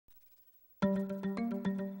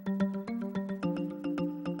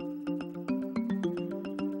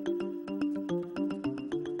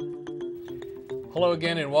Hello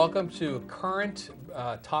again and welcome to Current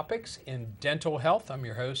Topics in Dental Health. I'm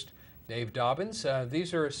your host, Dave Dobbins.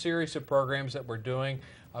 These are a series of programs that we're doing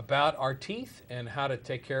about our teeth and how to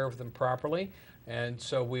take care of them properly. And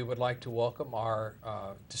so we would like to welcome our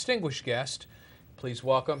distinguished guest. Please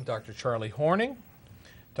welcome Dr. Charlie Horning,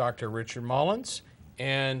 Dr. Richard Mullins,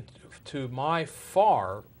 and to my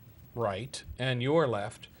far right and your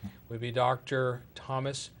left would be Dr.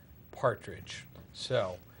 Thomas Partridge.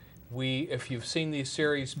 So, if you've seen these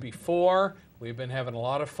series before, we've been having a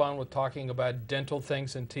lot of fun with talking about dental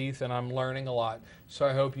things and teeth, and I'm learning a lot. So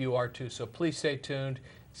I hope you are too. So please stay tuned.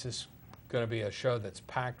 This is going to be a show that's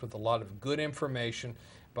packed with a lot of good information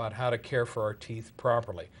about how to care for our teeth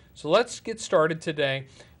properly. So let's get started today.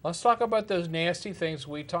 Let's talk about those nasty things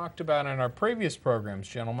we talked about in our previous programs,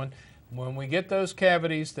 gentlemen. When we get those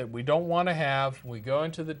cavities that we don't want to have, we go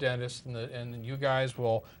into the dentist, and you guys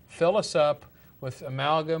will fill us up with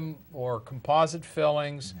amalgam or composite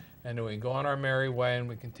fillings, and we go on our merry way and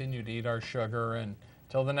we continue to eat our sugar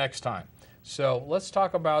until the next time. So let's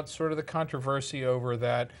talk about sort of the controversy over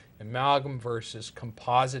that amalgam versus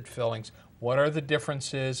composite fillings. What are the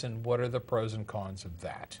differences and what are the pros and cons of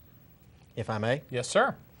that? If I may? Yes,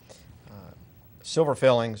 sir. Silver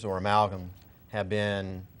fillings or amalgam have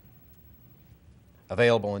been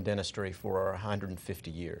available in dentistry for 150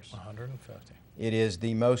 years. 150. It is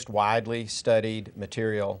the most widely studied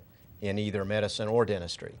material in either medicine or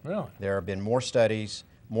dentistry. Really? There have been more studies,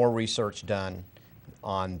 more research done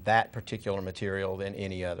on that particular material than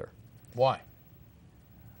any other. Why?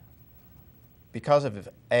 Because of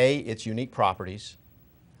A, its unique properties,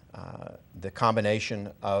 the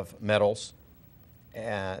combination of metals,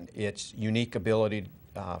 and its unique ability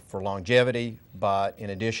for longevity, but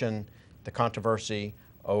in addition, the controversy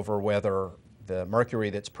over whether the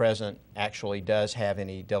mercury that's present actually does have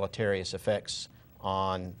any deleterious effects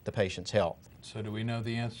on the patient's health. So do we know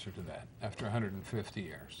the answer to that after 150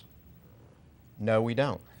 years? No, we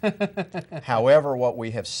don't. However, what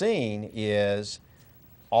we have seen is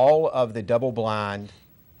all of the double-blind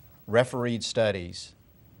refereed studies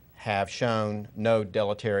have shown no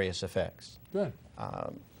deleterious effects. Good.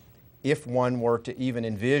 If one were to even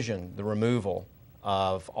envision the removal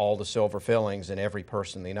of all the silver fillings in every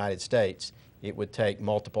person in the United States, it would take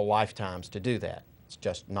multiple lifetimes to do that. It's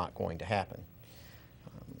just not going to happen.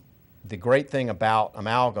 The great thing about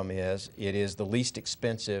amalgam is it is the least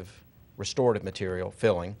expensive restorative material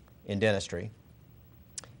filling in dentistry.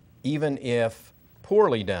 Even if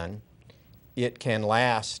poorly done, it can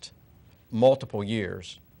last multiple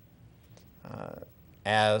years.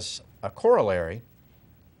 As a corollary,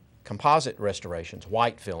 composite restorations,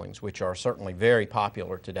 white fillings, which are certainly very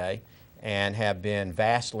popular today and have been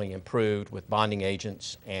vastly improved with bonding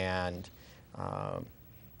agents and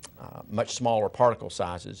much smaller particle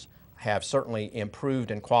sizes, have certainly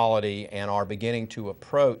improved in quality and are beginning to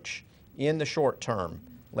approach in the short term,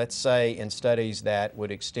 let's say in studies that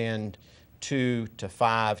would extend 2 to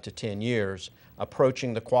 5 to 10 years,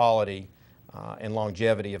 approaching the quality and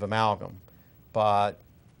longevity of amalgam. But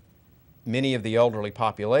many of the elderly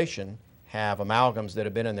population have amalgams that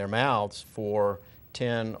have been in their mouths for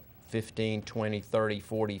 10, 15, 20, 30,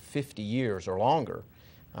 40, 50 years or longer.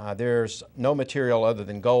 There's no material other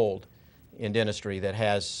than gold in dentistry that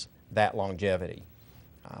has that longevity.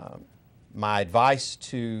 My advice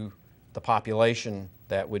to the population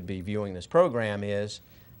that would be viewing this program is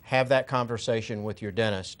have that conversation with your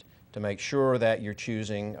dentist to make sure that you're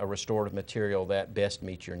choosing a restorative material that best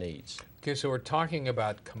meets your needs. Okay, so we're talking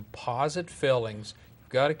about composite fillings. You've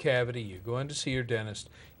got a cavity, you go in to see your dentist,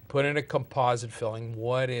 you put in a composite filling.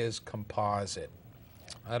 What is composite?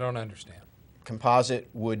 I don't understand. Composite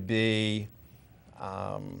would be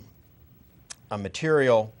a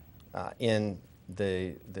material in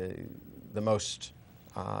the most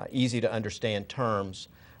easy to understand terms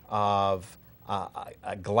of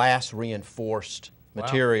a glass reinforced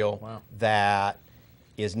material. Wow. That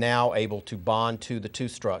is now able to bond to the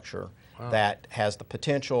tooth structure, that has the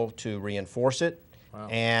potential to reinforce it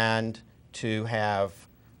and to have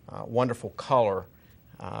wonderful color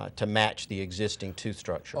to match the existing tooth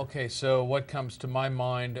structure. Okay, so what comes to my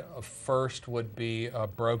mind first would be a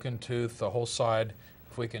broken tooth, the whole side,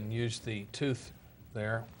 if we can use the tooth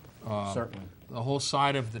there. Certainly. The whole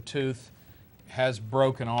side of the tooth has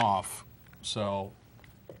broken off, so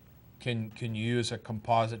can you use a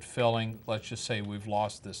composite filling? Let's just say we've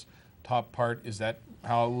lost this top part. Is that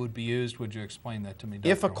how it would be used? Would you explain that to me,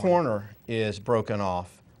 Dr. If a Horning? corner is broken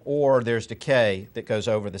off or there's decay that goes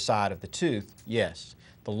over the side of the tooth, yes.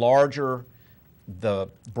 The larger the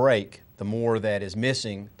break, the more that is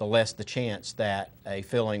missing, the less the chance that a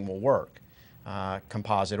filling will work.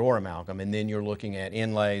 composite or amalgam, and then you're looking at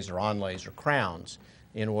inlays or onlays or crowns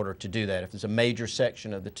in order to do that. If there's a major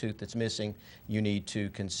section of the tooth that's missing, you need to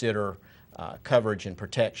consider coverage and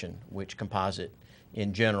protection, which composite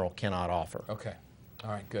in general cannot offer. Okay. All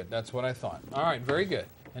right, good. That's what I thought. All right, very good.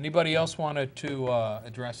 Anybody else wanted to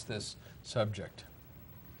address this subject?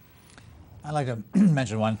 I'd like to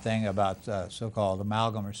mention one thing about so-called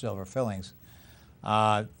amalgam or silver fillings.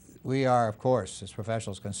 We are, of course, as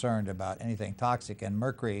professionals, concerned about anything toxic, and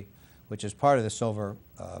mercury, which is part of the silver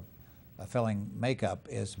filling makeup,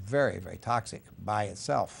 is very, very toxic by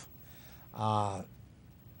itself.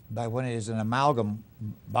 But when it is an amalgam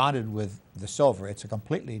bonded with the silver, it's a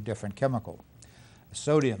completely different chemical.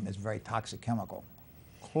 Sodium is a very toxic chemical.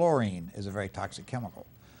 Chlorine is a very toxic chemical.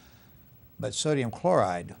 But sodium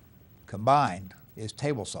chloride combined is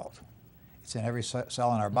table salt. It's in every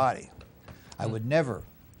cell in our body. I would never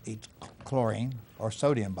eat chlorine or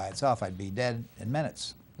sodium by itself. I'd be dead in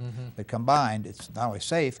minutes. But combined, it's not only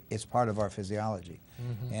safe, it's part of our physiology.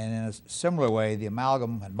 And in a similar way, the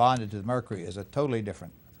amalgam when bonded to the mercury is a totally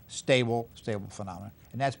different, stable phenomenon.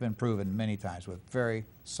 And that's been proven many times with very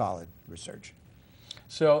solid research.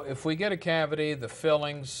 So if we get a cavity, the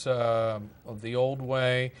fillings of the old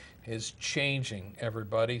way is changing,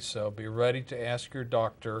 everybody. So be ready to ask your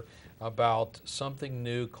doctor about something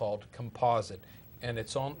new called composite. And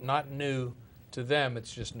it's not new to them,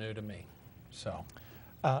 it's just new to me. So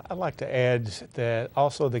I'd like to add that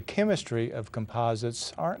also the chemistry of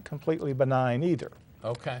composites aren't completely benign either.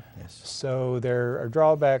 okay. Yes. So there are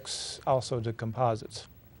drawbacks also to composites.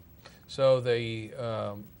 So the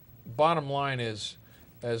bottom line is,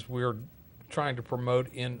 as we're trying to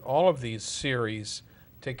promote in all of these series,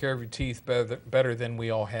 take care of your teeth better than we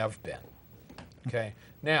all have been. Okay.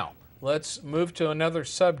 Now let's move to another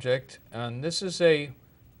subject, and this is a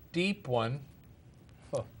deep one.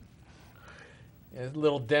 A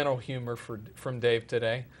little dental humor from Dave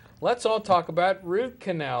today. Let's all talk about root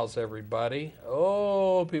canals, everybody.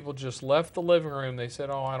 Oh, people just left the living room. They said,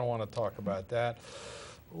 oh, I don't want to talk about that.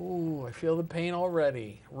 Ooh, I feel the pain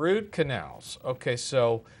already. Root canals. Okay,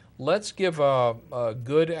 so let's give a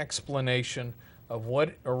good explanation of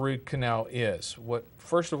what a root canal is.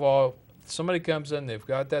 First of all, somebody comes in, they've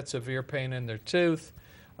got that severe pain in their tooth.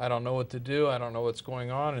 I don't know what to do. I don't know what's going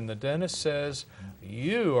on. And the dentist says,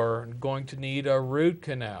 you are going to need a root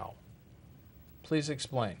canal. Please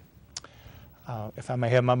explain. If I may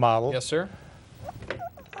have my model. Yes, sir.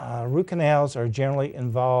 Root canals are generally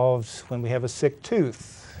involved when we have a sick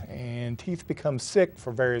tooth, and teeth become sick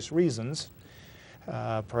for various reasons.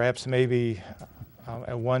 Perhaps maybe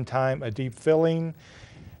at one time a deep filling,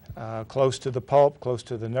 close to the pulp, close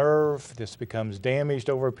to the nerve. This becomes damaged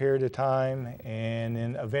over a period of time and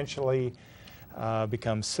then eventually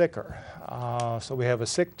becomes sicker. So we have a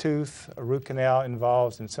sick tooth. A root canal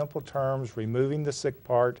involves, in simple terms, removing the sick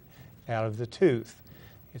part out of the tooth.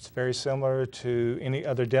 It's very similar to any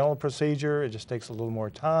other dental procedure. It just takes a little more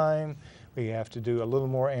time. We have to do a little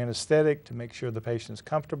more anesthetic to make sure the patient's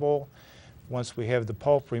comfortable. Once we have the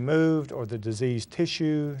pulp removed or the diseased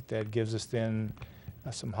tissue, that gives us then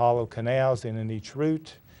some hollow canals in each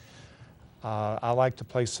root. I like to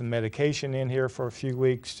place some medication in here for a few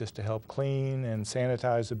weeks just to help clean and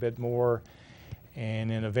sanitize a bit more.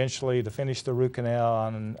 And then eventually, to finish the root canal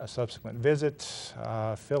on a subsequent visit,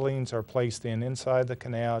 fillings are placed in inside the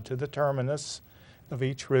canal to the terminus of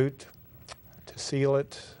each root to seal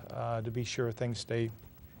it, to be sure things stay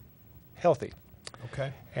healthy.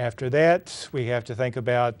 Okay. After that, we have to think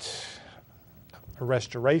about a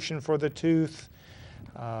restoration for the tooth.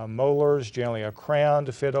 Molars, generally a crown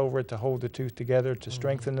to fit over it to hold the tooth together to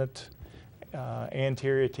strengthen it.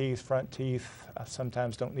 Anterior teeth, front teeth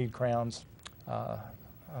sometimes don't need crowns. A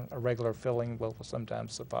regular filling will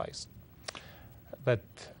sometimes suffice. But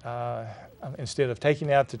instead of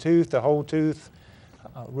taking out the tooth, the whole tooth,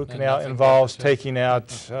 root canal nothing involves but the tooth. taking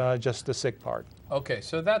out just the sick part. Okay,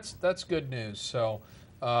 so that's good news. So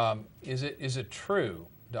is it true,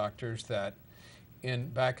 doctors, that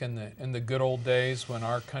back in the good old days when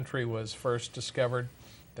our country was first discovered,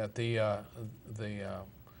 that the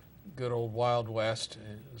good old Wild West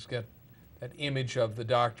has got that image of the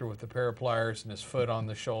doctor with the pair of pliers and his foot on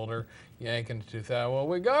the shoulder, yanking the tooth out. Well,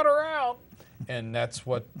 we got her out, and that's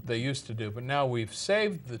what they used to do. But now we've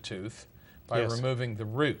saved the tooth by Yes. removing the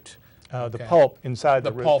root. The Okay. pulp inside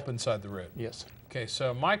the root. pulp inside the root. Yes. Okay,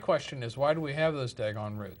 so my question is, why do we have those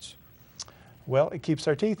daggone roots? Well, it keeps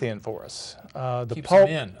our teeth in for us. The Keeps pulp,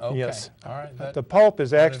 them in. Okay. Yes. All right. The pulp is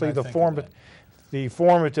didn't actually I the think of that? the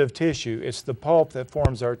formative tissue. It's the pulp that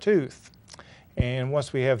forms our tooth. And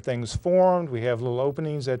once we have things formed, we have little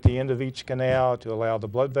openings at the end of each canal to allow the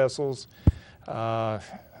blood vessels the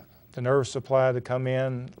nerve supply to come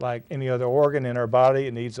in. Like any other organ in our body,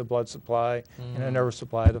 it needs a blood supply and a nerve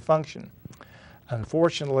supply to function.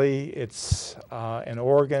 Unfortunately, it's an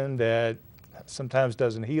organ that sometimes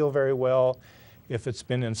doesn't heal very well if it's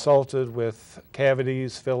been insulted with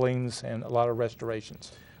cavities, fillings, and a lot of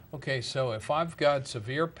restorations. Okay, so if I've got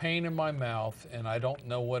severe pain in my mouth and I don't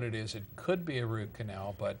know what it is, it could be a root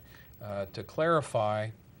canal, but to clarify,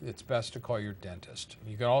 it's best to call your dentist.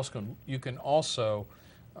 You can also,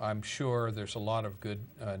 I'm sure there's a lot of good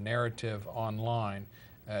narrative online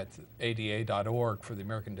at ada.org for the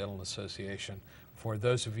American Dental Association for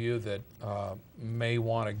those of you that may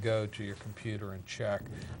want to go to your computer and check.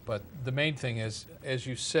 But the main thing is, as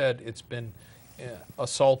you said, it's been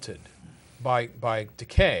assaulted by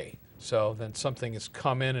decay. So then something has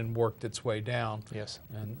come in and worked its way down. Yes.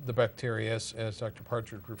 And the bacteria, as Dr.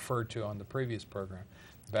 Partridge referred to on the previous program,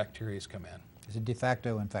 the bacteria has come in. It's a de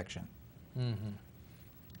facto infection.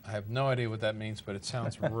 I have no idea what that means, but it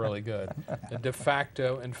sounds really good. A de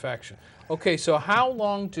facto infection. Okay, so how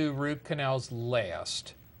long do root canals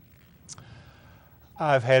last?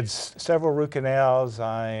 I've had several root canals.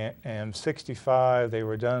 I am 65. They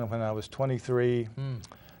were done when I was 23.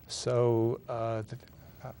 So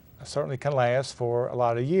certainly can last for a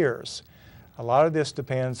lot of years. A lot of this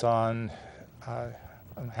depends on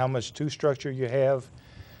how much tooth structure you have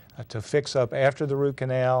to fix up after the root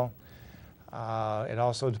canal. It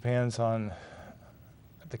also depends on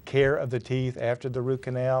the care of the teeth after the root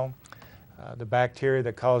canal. The bacteria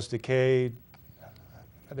that cause decay,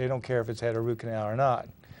 they don't care if it's had a root canal or not.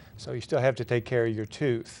 So you still have to take care of your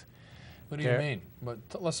tooth. What do you mean? But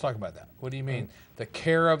let's talk about that. What do you mean? The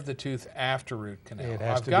care of the tooth after root canal.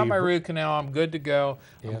 I've got my root canal. I'm good to go.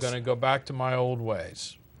 I'm going to go back to my old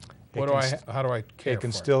ways. How do I care It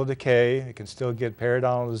can for still decay. It can still get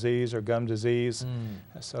periodontal disease or gum disease.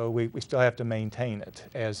 So we still have to maintain it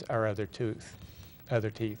as our other teeth.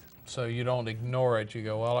 So you don't ignore it. You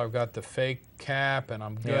go, well, I've got the fake cap and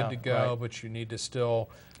I'm good to go, right. but you need to still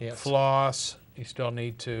Yes. floss. You still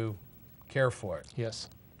need to care for it. Yes.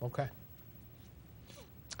 Okay.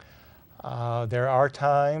 There are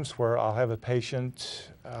times where I'll have a patient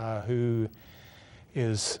who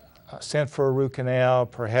is sent for a root canal.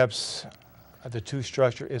 Perhaps the tooth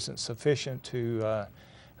structure isn't sufficient to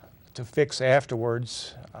fix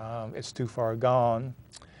afterwards. It's too far gone.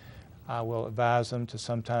 I will advise them to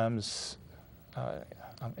sometimes,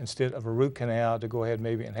 instead of a root canal, to go ahead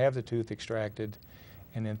maybe and have the tooth extracted,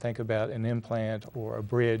 and then think about an implant or a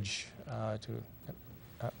bridge to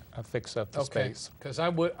fix up the space. Because I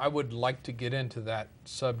would like to get into that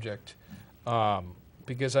subject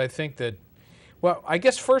because I think that, well, I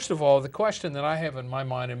guess first of all, the question that I have in my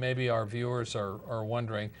mind, and maybe our viewers are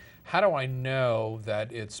wondering, how do I know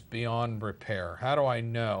that it's beyond repair? How do I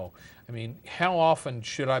know? I mean, how often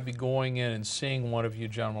should I be going in and seeing one of you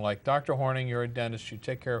gentlemen? Like Dr. Horning, you're a dentist.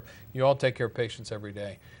 You all take care of patients every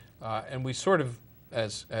day, and we sort of,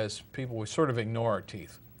 as people, we sort of ignore our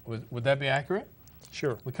teeth. Would that be accurate?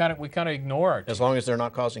 Sure. We kind of ignore our teeth. As long as they're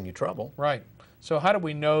not causing you trouble. Right. So how do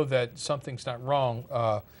we know that something's not wrong?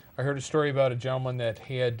 I heard a story about a gentleman that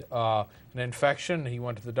had an infection. He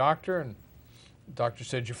went to the doctor, and the doctor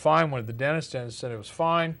said, "You're fine." Went to the dentist said it was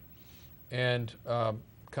fine. And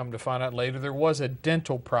come to find out later, there was a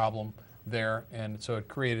dental problem there, and so it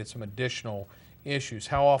created some additional issues.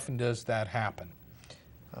 How often does that happen?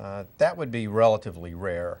 That would be relatively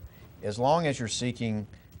rare. As long as you're seeking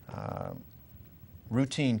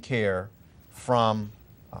routine care from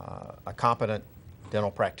a competent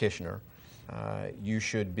dental practitioner, you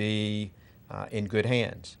should be in good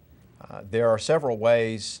hands. There are several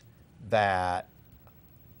ways that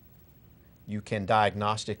you can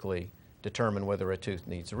diagnostically determine whether a tooth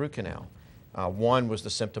needs a root canal. One was the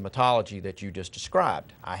symptomatology that you just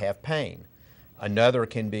described. I have pain. Another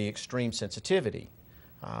can be extreme sensitivity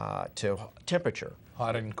to temperature.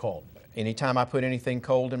 Hot and cold. Anytime I put anything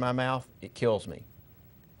cold in my mouth, it kills me.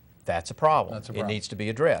 That's a problem. That's a It problem. needs to be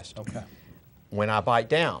addressed. Okay. When I bite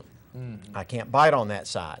down, I can't bite on that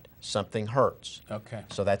side. Something hurts. Okay.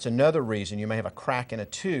 So that's another reason you may have a crack in a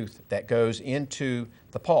tooth that goes into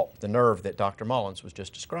the pulp, the nerve that Dr. Mullins was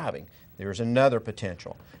just describing. There's another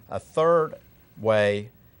potential. A third way,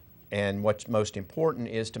 and what's most important,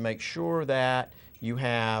 is to make sure that you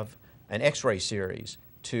have an x-ray series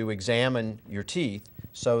to examine your teeth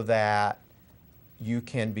so that you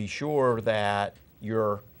can be sure that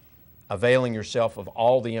you're availing yourself of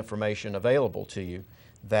all the information available to you,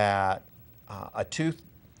 that a tooth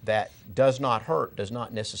that does not hurt does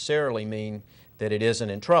not necessarily mean that it isn't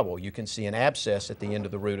in trouble. You can see an abscess at the end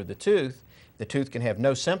of the root of the tooth. The tooth can have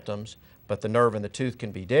no symptoms, but the nerve in the tooth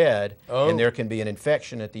can be dead, and there can be an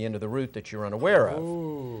infection at the end of the root that you're unaware of.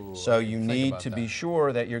 Ooh, So you need to be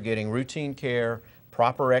sure that you're getting routine care,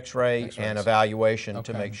 proper x-ray and evaluation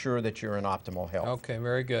to make sure that you're in optimal health. Okay,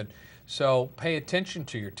 very good. So pay attention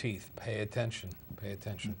to your teeth. Pay attention. Pay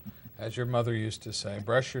attention. As your mother used to say,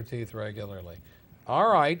 brush your teeth regularly.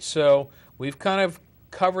 All right, so we've kind of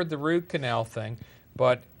covered the root canal thing,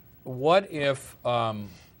 but what if I'm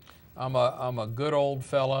a good old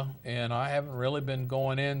fella and I haven't really been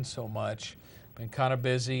going in so much, been kind of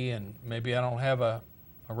busy, and maybe I don't have a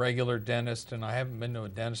regular dentist, and I haven't been to a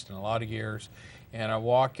dentist in a lot of years, and I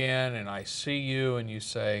walk in and I see you and you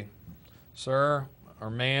say, sir or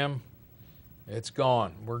ma'am, it's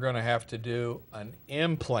gone. We're going to have to do an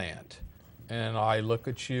implant. And I look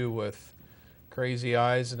at you with crazy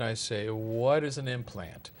eyes and I say, what is an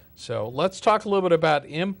implant? So let's talk a little bit about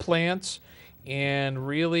implants and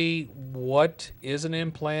really what is an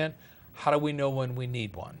implant? How do we know when we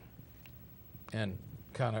need one? And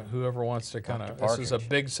kind of whoever wants to kind of, this is a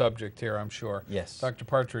big subject here, I'm sure. Yes. Dr.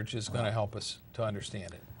 Partridge is going to help us to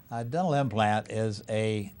understand it. A dental implant is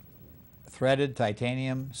a threaded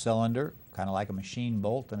titanium cylinder, kind of like a machine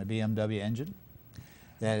bolt in a BMW engine,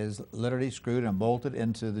 that is literally screwed and bolted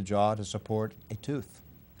into the jaw to support a tooth.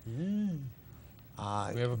 We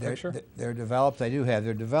have a picture? They're developed,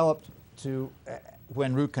 they're developed to,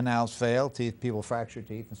 when root canals fail, people fracture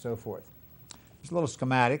teeth and so forth. It's a little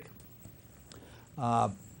schematic.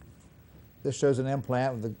 This shows an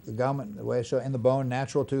implant with the gum, the way it's shown in the bone,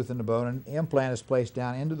 natural tooth in the bone, and the implant is placed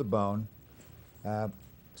down into the bone,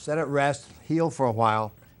 set at rest, heal for a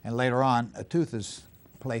while, and later on a tooth is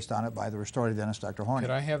placed on it by the restorative dentist, Dr. Horning.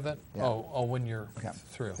 Could I have that? Yeah. Oh, when you're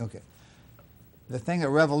through. Okay. The thing that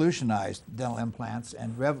revolutionized dental implants,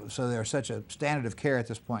 and so they're such a standard of care at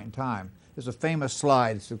this point in time, there's a famous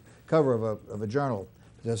slide, it's the cover of a journal,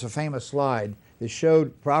 there's a famous slide that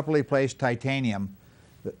showed properly placed titanium.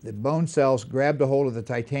 The bone cells grabbed a hold of the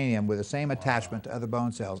titanium with the same attachment to other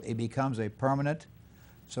bone cells. It becomes a permanent,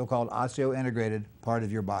 so-called osseo-integrated part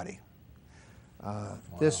of your body.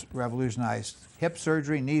 This revolutionized hip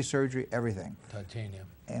surgery, knee surgery, everything. Titanium.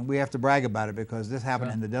 And we have to brag about it because this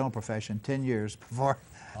happened in the dental profession 10 years before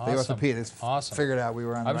the orthopedists figured out we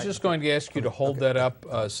were on the I was just going to ask you to hold that up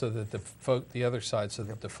so that the other side, so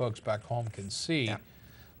that the folks back home can see. Yeah.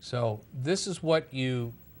 So this is what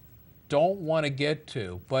you don't want to get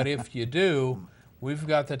to, but if you do, we've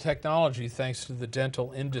got the technology, thanks to the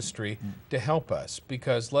dental industry, to help us.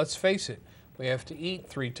 Because let's face it, we have to eat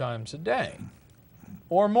 3 times a day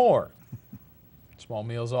or more. Small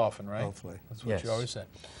meals often, right? Hopefully. That's what you always say.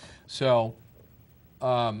 So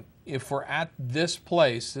if we're at this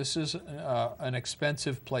place, this is an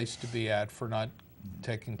expensive place to be at for not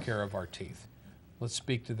taking care of our teeth. Let's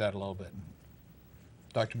speak to that a little bit.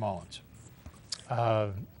 Dr. Mullins.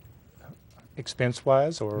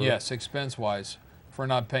 Expense-wise, or? Yes, expense-wise, for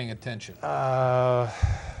not paying attention.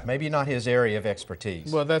 Maybe not his area of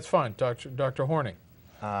expertise. Well, that's fine, Dr. Horning.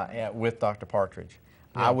 With Dr. Partridge.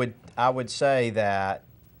 Yeah. I would say that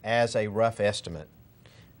as a rough estimate,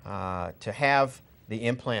 to have the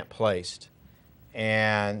implant placed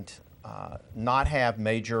and not have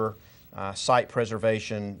major site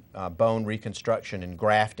preservation, bone reconstruction and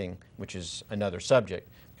grafting, which is another subject,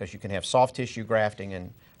 because you can have soft tissue grafting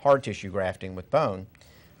and hard tissue grafting with bone,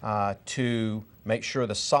 to make sure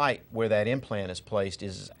the site where that implant is placed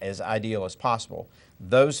is as ideal as possible.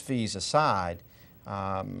 Those fees aside,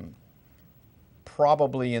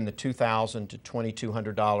 probably in the $2,000 to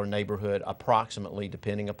 $2,200 neighborhood, approximately,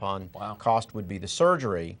 depending upon cost, would be the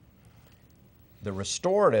surgery. The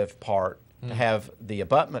restorative part, to have the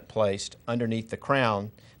abutment placed underneath the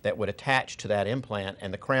crown that would attach to that implant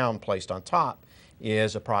and the crown placed on top,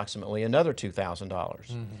 is approximately another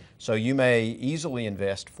 $2,000. So you may easily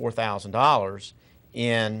invest $4,000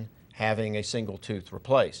 in having a single tooth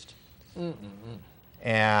replaced.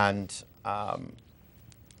 And I'll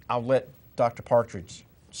let Dr. Partridge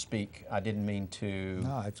speak. I didn't mean to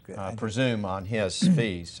presume on his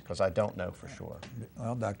fees, because I don't know for sure.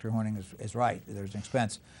 Well, Dr. Horning is right. There's an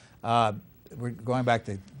expense. We're going back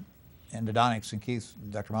to endodontics and Keith,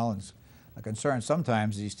 Dr. Mullins, a concern.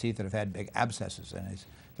 Sometimes these teeth that have had big abscesses, and as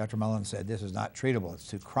Dr. Mullins said, this is not treatable. It's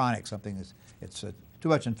too chronic. It's too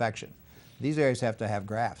much infection. These areas have to have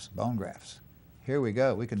grafts, bone grafts. Here we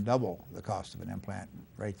go. We can double the cost of an implant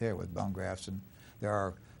right there with bone grafts, and there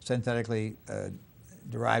are synthetically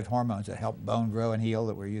derived hormones that help bone grow and heal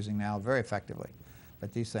that we're using now very effectively.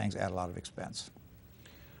 But these things add a lot of expense.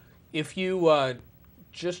 If you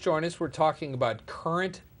just join us, we're talking about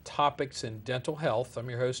current Topics in Dental Health. I'm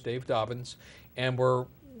your host, Dave Dobbins, and we're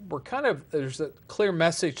kind of, there's a clear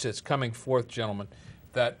message that's coming forth, gentlemen,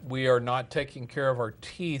 that we are not taking care of our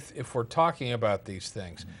teeth if we're talking about these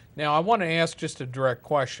things. Now, I want to ask just a direct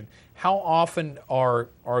question. How often are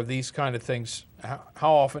these kind of things,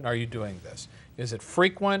 how often are you doing this? Is it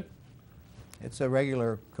frequent? It's a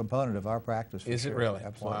regular component of our practice. Is it sure. really?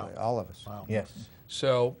 Absolutely. Wow. All of us. Wow. Yes.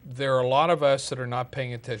 So there are a lot of us that are not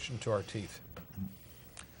paying attention to our teeth.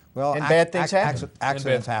 Well, And bad things happen.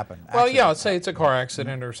 Accidents happen. Well, yeah, Accidents let's say it's a car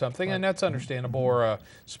accident or something, and that's understandable, or a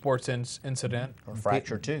sports incident. Or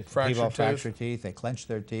fractured tooth. People Fractured tooth. fracture teeth. They clench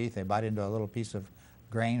their teeth. They bite into a little piece of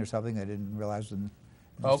grain or something they didn't realize.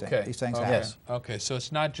 Okay. These things Okay. happen. Yes. Okay, so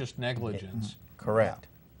it's not just negligence. Correct.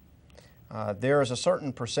 There is a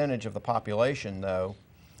certain percentage of the population, though,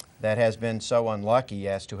 that has been so unlucky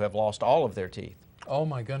as to have lost all of their teeth. Oh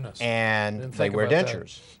my goodness. And Didn't they think wear about that.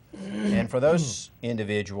 dentures. And for those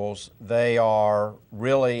individuals, they are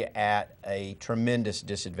really at a tremendous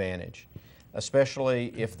disadvantage,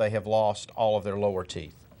 especially if they have lost all of their lower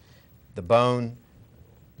teeth. The bone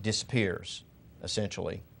disappears,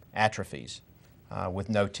 essentially, atrophies with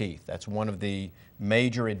no teeth. That's one of the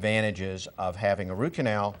major advantages of having a root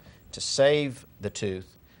canal, to save the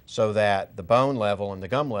tooth so that the bone level and the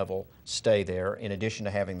gum level stay there, in addition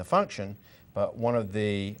to having the function. But one of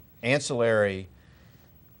the ancillary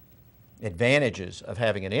advantages of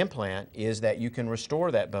having an implant is that you can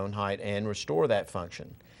restore that bone height and restore that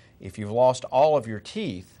function. If you've lost all of your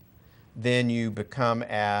teeth, then you become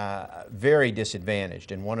very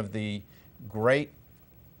disadvantaged. And one of the great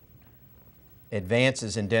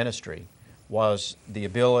advances in dentistry was the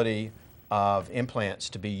ability of implants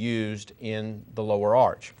to be used in the lower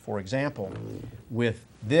arch. For example, with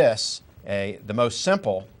this, the most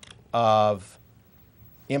simple of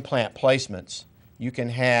implant placements, you can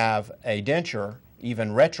have a denture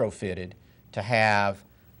even retrofitted to have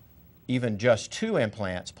even just 2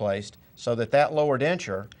 implants placed, so that that lower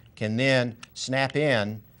denture can then snap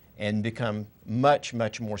in and become much,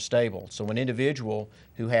 much more stable. So an individual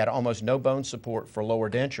who had almost no bone support for lower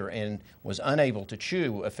denture and was unable to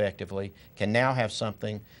chew effectively can now have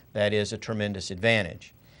something that is a tremendous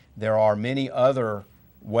advantage. There are many other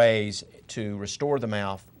ways to restore the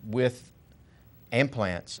mouth with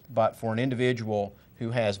implants, but for an individual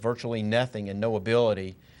who has virtually nothing and no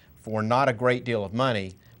ability, for not a great deal of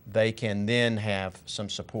money, they can then have some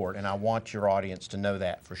support. And I want your audience to know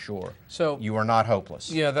that for sure. So you are not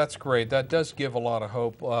hopeless. yeah, that's great. That does give a lot of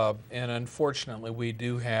hope. And unfortunately, we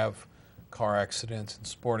do have car accidents and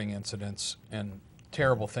sporting incidents and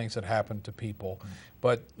terrible things that happen to people.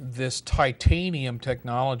 But this titanium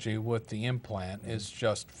technology with the implant is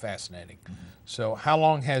just fascinating. So how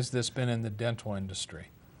long has this been in the dental industry?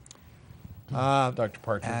 Dr.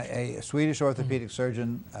 Partridge. A Swedish orthopedic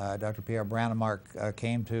surgeon, Dr. Pierre Brandemark,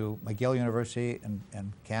 came to McGill University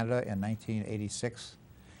in Canada in 1986.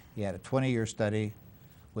 He had a 20-year study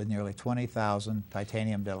with nearly 20,000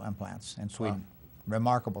 titanium dental implants in Sweden. Wow.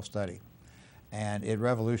 Remarkable study. And it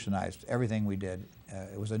revolutionized everything we did.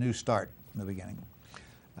 It was a new start in the beginning.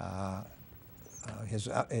 His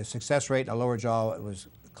success rate in the lower jaw was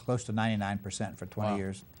close to 99% for 20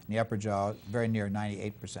 years. In the upper jaw, very near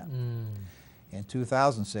 98%. In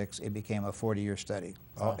 2006, it became a 40-year study.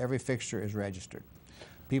 Wow. Every fixture is registered.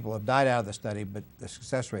 People have died out of the study, but the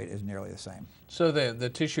success rate is nearly the same. So the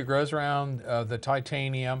tissue grows around the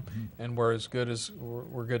titanium, and we're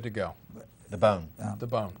good to go. The bone. The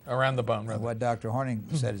bone, around the bone, rather. What Dr. Horning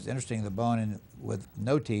said is interesting. The bone with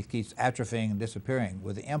no teeth keeps atrophying and disappearing.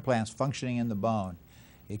 With the implants functioning in the bone,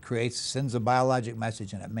 it sends a biologic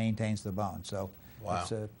message, and it maintains the bone. So Wow.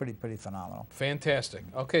 it's pretty phenomenal. Fantastic.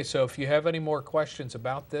 Okay, so if you have any more questions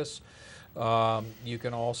about this, you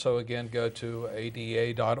can also, again, go to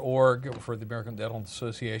ada.org for the American Dental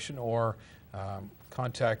Association, or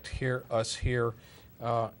contact us here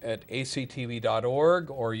at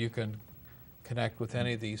actv.org, or you can connect with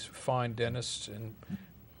any of these fine dentists. And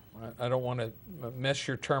I don't want to mess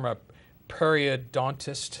your term up,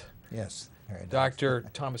 periodontist, Yes. Dr.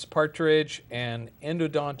 Thomas Partridge, and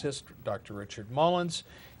endodontist, Dr. Richard Mullins,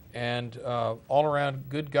 and all-around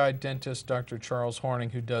good guy dentist, Dr. Charles Horning,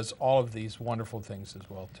 who does all of these wonderful things as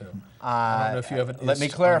well, too. I don't know if you have an Let me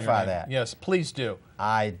ist on clarify your name. that. Yes, please do.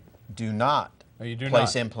 I do not Oh, you do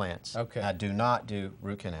place not? implants. Okay. I do not do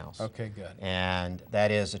root canals. Okay, good. And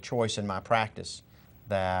that is a choice in my practice,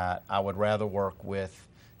 that I would rather work with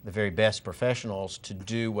the very best professionals to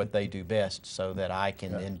do what they do best, so that I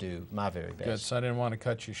can then do my very best. Good, so I didn't want to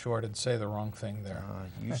cut you short and say the wrong thing there.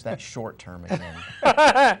 Use that short term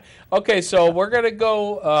again. Okay, so we're going to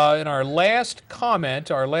go in our last comment,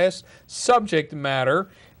 our last subject matter,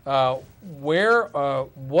 What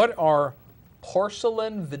are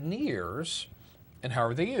porcelain veneers and how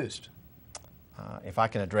are they used? If I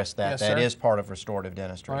can address that, Yes, that sir. is part of restorative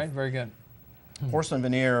dentistry. All right, very good. Porcelain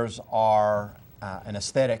veneers are an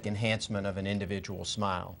aesthetic enhancement of an individual's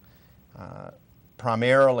smile,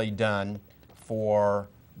 primarily done for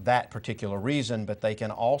that particular reason, but they can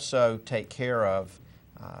also take care of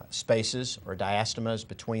spaces or diastemas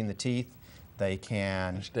between the teeth. They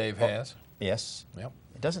can... Which Dave has. Yes. Yep.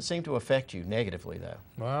 It doesn't seem to affect you negatively, though.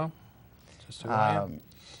 Well, just who I am.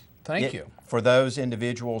 Thank you. For those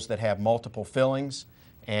individuals that have multiple fillings,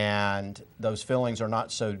 and those fillings are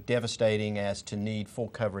not so devastating as to need full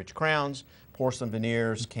coverage crowns, porcelain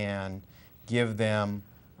veneers can give them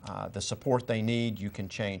the support they need. You can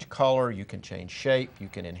change color, you can change shape, you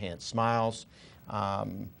can enhance smiles,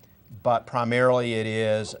 but primarily it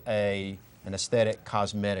is an aesthetic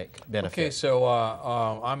cosmetic benefit. Okay, so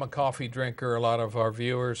I'm a coffee drinker. A lot of our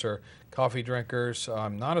viewers are coffee drinkers.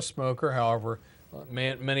 I'm not a smoker, however,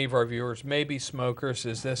 many of our viewers may be smokers.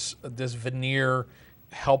 Is this veneer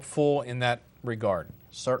helpful in that regard?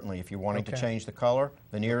 Certainly, if you're wanting to Okay. change the color,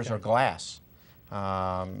 veneers Okay. are glass.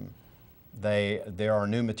 There are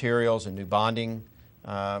new materials and new bonding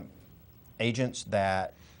agents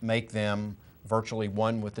that make them virtually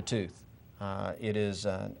one with the tooth. It is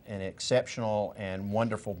an exceptional and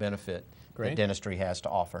wonderful benefit Great. that dentistry has to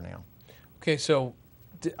offer now. Okay, so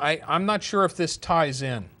I'm not sure if this ties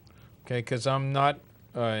in, okay, because I'm not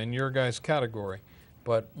in your guys' category.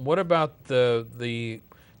 But what about the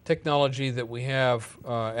technology that we have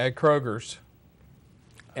at Kroger's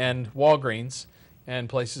and Walgreens and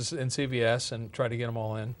places in CVS, and try to get them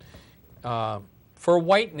all in, for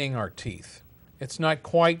whitening our teeth? It's not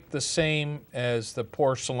quite the same as the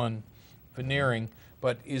porcelain veneering,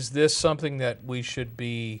 but is this something that we should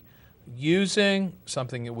be using,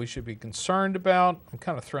 something that we should be concerned about? I'm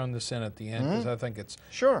kind of throwing this in at the end because I think it's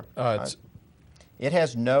Sure. it's It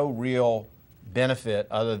has no real benefit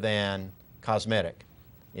other than cosmetic.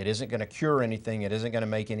 It isn't going to cure anything. It isn't going to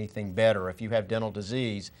make anything better. If you have dental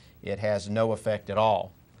disease, it has no effect at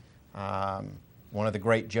all. One of the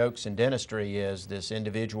great jokes in dentistry is this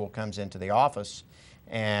individual comes into the office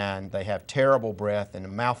and they have terrible breath and the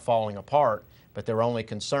mouth falling apart, but their only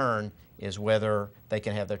concern is whether they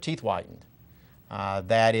can have their teeth whitened.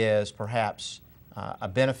 That is perhaps a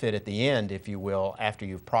benefit at the end, if you will, after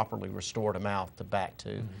you've properly restored a mouth back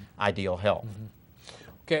to ideal health.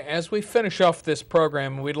 okay. As we finish off this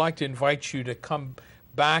program, we'd like to invite you to come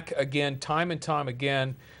back again, time and time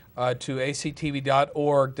again, to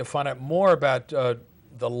actv.org to find out more about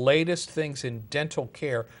the latest things in dental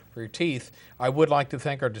care for your teeth. I would like to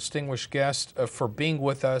thank our distinguished guest for being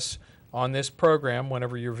with us on this program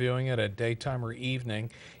whenever you're viewing it at daytime or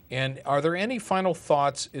evening. And are there any final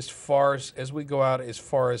thoughts as we go out, as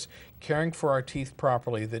far as caring for our teeth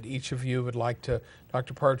properly, that each of you would like to,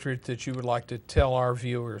 Dr. Partridge, that you would like to tell our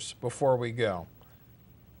viewers before we go?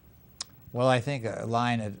 Well, I think a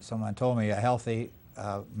line that someone told me, a healthy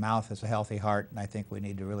mouth is a healthy heart, and I think we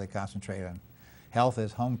need to really concentrate on health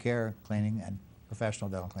is home care, cleaning, and professional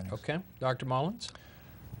dental clinics. Okay. Dr. Mullins?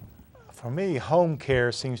 For me, home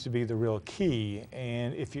care seems to be the real key,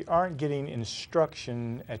 and if you aren't getting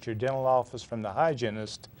instruction at your dental office from the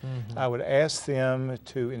hygienist, I would ask them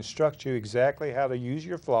to instruct you exactly how to use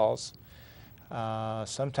your floss.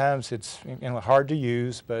 Sometimes it's hard to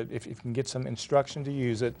use, but if you can get some instruction to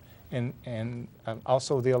use it, and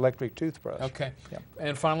also the electric toothbrush. Okay. Yep.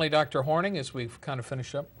 And finally, Dr. Horning, as we've kind of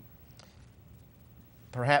finished up.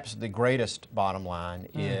 Perhaps the greatest bottom line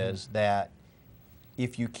is that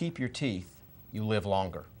if you keep your teeth, you live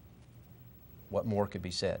longer. What more could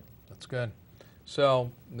be said? That's good.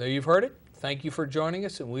 So there you've heard it. Thank you for joining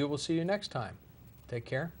us, and we will see you next time. Take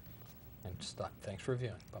care, and thanks for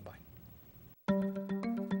viewing. Bye-bye.